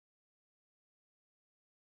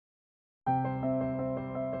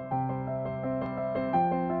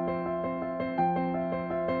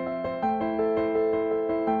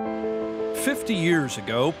50 years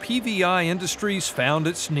ago, PVI Industries found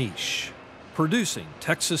its niche, producing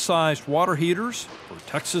Texas-sized water heaters for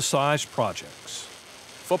Texas-sized projects.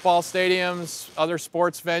 Football stadiums, other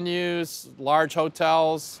sports venues, large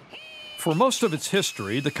hotels. For most of its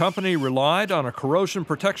history, the company relied on a corrosion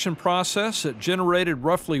protection process that generated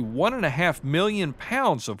roughly 1.5 million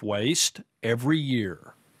pounds of waste every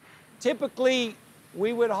year. Typically,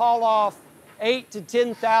 we would haul off 8,000 to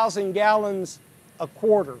 10,000 gallons a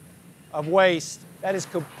quarter of waste. That is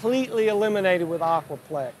completely eliminated with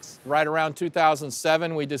Aquaplex. Right around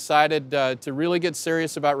 2007, we decided to really get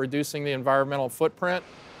serious about reducing the environmental footprint.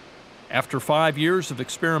 After 5 years of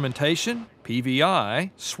experimentation, PVI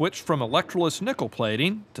switched from electroless nickel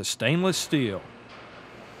plating to stainless steel.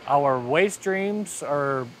 Our waste streams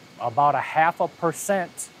are about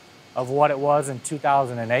 0.5% of what it was in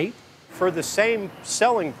 2008. For the same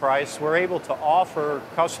selling price, we're able to offer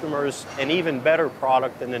customers an even better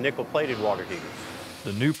product than the nickel-plated water heaters.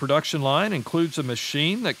 The new production line includes a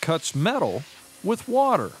machine that cuts metal with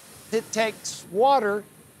water. It takes water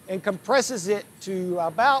and compresses it to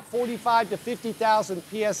about 45 to 50,000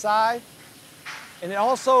 psi, and it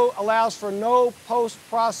also allows for no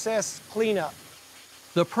post-process cleanup.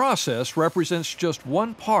 The process represents just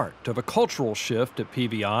one part of a cultural shift at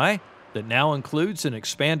PVI that now includes an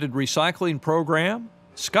expanded recycling program,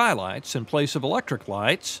 skylights in place of electric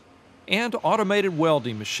lights, and automated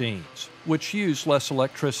welding machines, which use less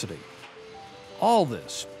electricity. All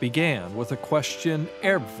this began with a question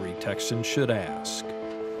every Texan should ask.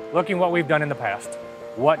 Looking what we've done in the past,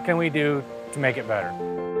 what can we do to make it better?